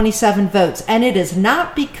 227 votes. And it is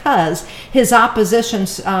not because his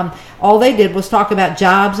opposition's, all they did was talk about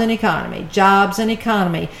jobs and economy.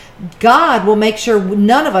 God will make sure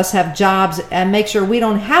none of us have jobs and make sure we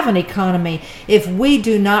don't have an economy if we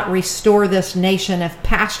do not restore this nation, if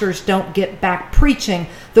pastors don't get back preaching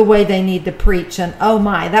the way they need to preach. And oh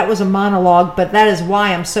my, that was a monologue, but that is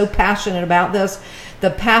why I'm so passionate about this.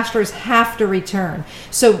 The pastors have to return.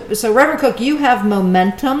 So Reverend Cook, you have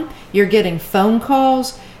momentum. You're getting phone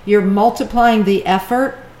calls. You're multiplying the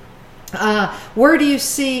effort. Where do you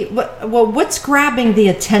see, what's grabbing the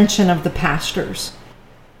attention of the pastors?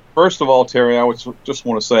 First of all, Terry, I would just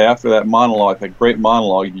want to say, after that monologue, that great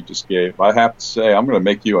monologue you just gave, I have to say I'm going to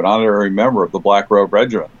make you an honorary member of the Black Robe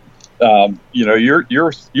Regiment.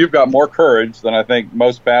 You've got more courage than I think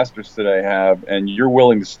most pastors today have, and you're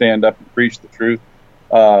willing to stand up and preach the truth.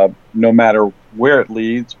 No matter where it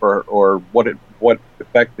leads or what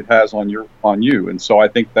effect it has on you. And so I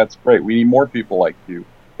think that's great. We need more people like you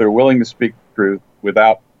that are willing to speak the truth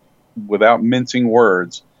without mincing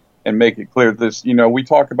words and make it clear. This, we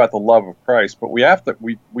talk about the love of Christ, but we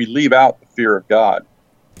leave out the fear of God.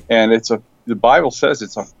 And the Bible says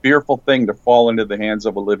it's a fearful thing to fall into the hands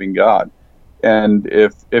of a living God. And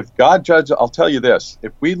if God judges, I'll tell you this,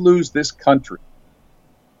 if we lose this country,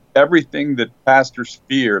 everything that pastors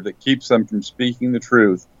fear that keeps them from speaking the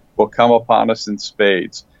truth will come upon us in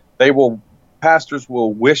spades. Pastors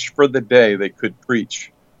will wish for the day they could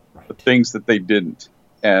preach the things that they didn't.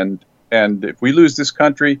 And if we lose this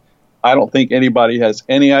country, I don't think anybody has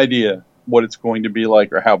any idea what it's going to be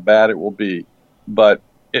like or how bad it will be. But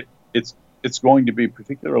it's going to be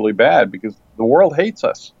particularly bad because the world hates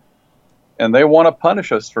us. And they want to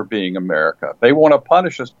punish us for being America. They want to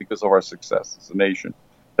punish us because of our success as a nation.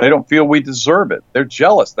 They don't feel we deserve it. They're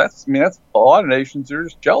jealous. That's a lot of nations are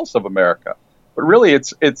just jealous of America. But really,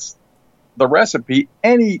 it's the recipe.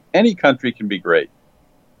 Any country can be great,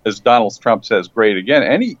 as Donald Trump says. Great again.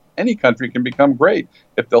 Any country can become great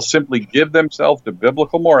if they'll simply give themselves to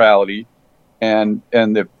biblical morality, and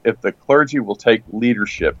if the clergy will take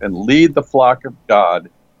leadership and lead the flock of God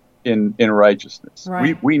in righteousness.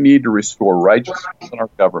 Right. We need to restore righteousness in our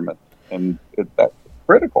government, and that's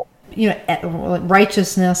critical.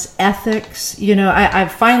 Righteousness, ethics. I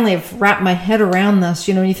finally have wrapped my head around this.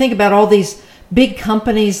 When you think about all these big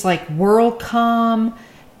companies like WorldCom,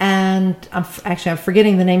 and I'm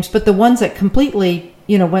forgetting the names, but the ones that completely,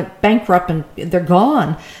 went bankrupt and they're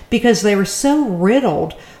gone because they were so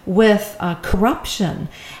riddled with corruption.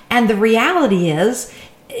 And the reality is,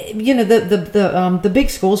 the big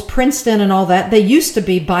schools, Princeton and all that, they used to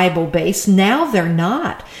be Bible based. Now they're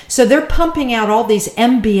not. So they're pumping out all these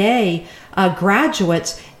MBA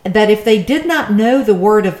graduates that if they did not know the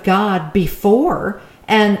Word of God before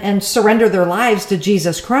and surrender their lives to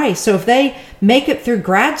Jesus Christ, so if they make it through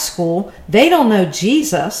grad school, they don't know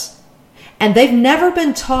Jesus, and they've never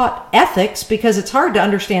been taught ethics, because it's hard to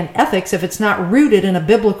understand ethics if it's not rooted in a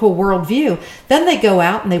biblical worldview. Then they go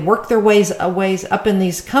out and they work their ways up in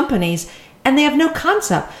these companies, and they have no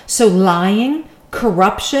concept. So lying,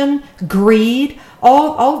 corruption, greed,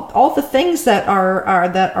 all the things that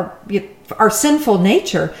are sinful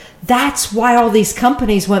nature. That's why all these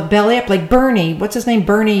companies went belly up. Like Bernie, what's his name?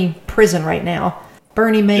 Bernie prison right now.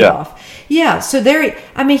 Bernie Madoff. Yeah. So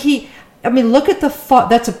look at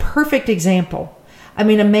that's a perfect example. A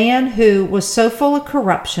man who was so full of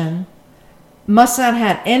corruption, must not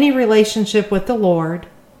have had any relationship with the Lord.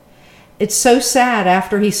 It's so sad.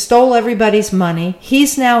 After he stole everybody's money,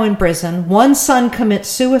 he's now in prison. One son commits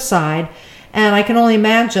suicide, and I can only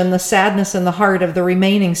imagine the sadness in the heart of the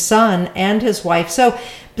remaining son and his wife. So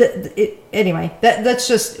anyway, that's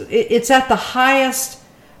just, it's at the highest.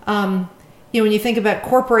 When you think about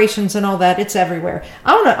corporations and all that, it's everywhere.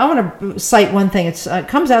 I want to cite one thing. It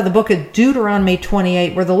comes out of the book of Deuteronomy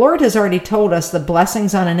 28, where the Lord has already told us the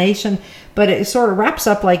blessings on a nation, but it sort of wraps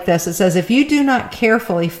up like this. It says, if you do not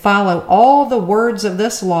carefully follow all the words of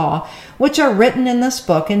this law, which are written in this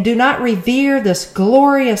book, and do not revere this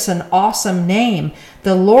glorious and awesome name,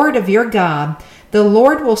 the Lord of your God, the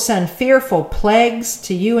Lord will send fearful plagues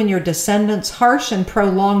to you and your descendants, harsh and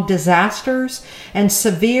prolonged disasters, and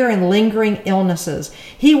severe and lingering illnesses.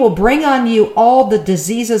 He will bring on you all the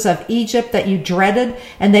diseases of Egypt that you dreaded,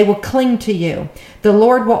 and they will cling to you. The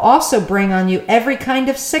Lord will also bring on you every kind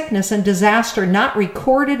of sickness and disaster not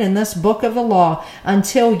recorded in this book of the law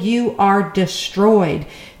until you are destroyed.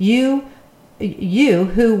 You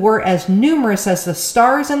who were as numerous as the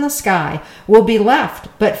stars in the sky will be left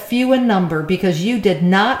but few in number, because you did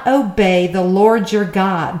not obey the Lord your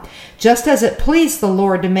God. Just as it pleased the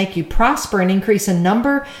Lord to make you prosper and increase in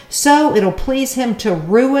number, so it'll please him to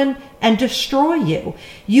ruin and destroy you.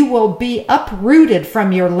 You will be uprooted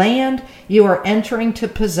from your land you are entering to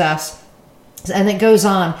possess. And it goes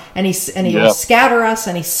on, and he will scatter us,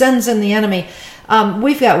 and he sends in the enemy.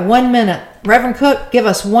 We've got 1 minute. Reverend Cook, give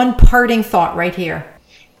us one parting thought right here.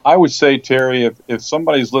 I would say, Terry, if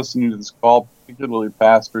somebody's listening to this call, particularly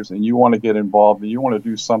pastors, and you want to get involved and you want to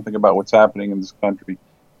do something about what's happening in this country,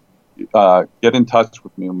 get in touch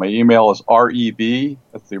with me. My email is REV,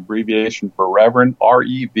 that's the abbreviation for Reverend,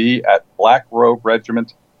 REV at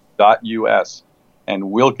blackroberegiment.us.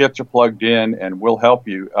 And we'll get you plugged in, and we'll help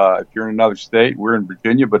you. If you're in another state, we're in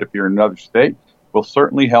Virginia, but if you're in another state, we'll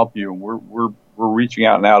certainly help you. And we're reaching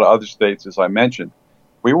out now to other states, as I mentioned.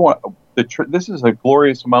 We want this is a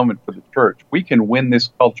glorious moment for the church. We can win this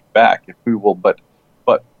culture back if we will, but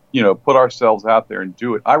put ourselves out there and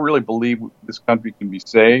do it. I really believe this country can be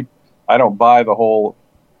saved. I don't buy the whole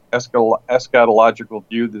eschatological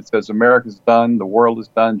view that says America's done, the world is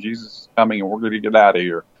done, Jesus is coming, and we're going to get out of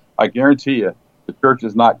here. I guarantee you, the church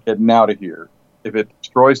is not getting out of here. If it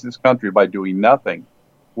destroys this country by doing nothing,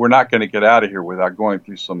 we're not going to get out of here without going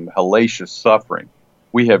through some hellacious suffering.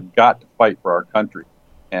 We have got to fight for our country.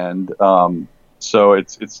 And so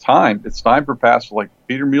it's time. It's time for pastors, like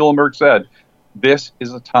Peter Muhlenberg said, this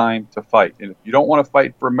is a time to fight. And if you don't want to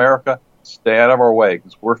fight for America, stay out of our way,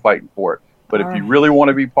 because we're fighting for it. But if you really want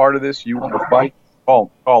to be part of this, you want to fight,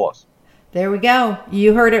 call us. There we go.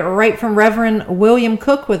 You heard it right from Reverend William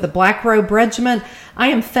Cook with the Black Robe Regiment. I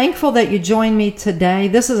am thankful that you joined me today.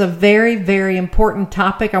 This is a very, very important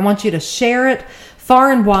topic. I want you to share it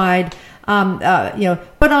far and wide.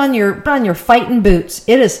 Put on your fighting boots.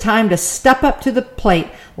 It is time to step up to the plate.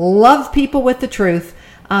 Love people with the truth.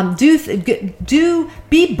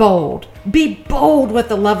 Be bold. Be bold with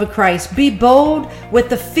the love of Christ. Be bold with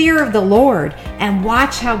the fear of the Lord, and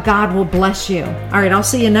watch how God will bless you. All right, I'll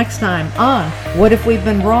see you next time on What If We've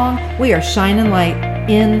Been Wrong? We are shining light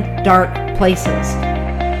in dark places.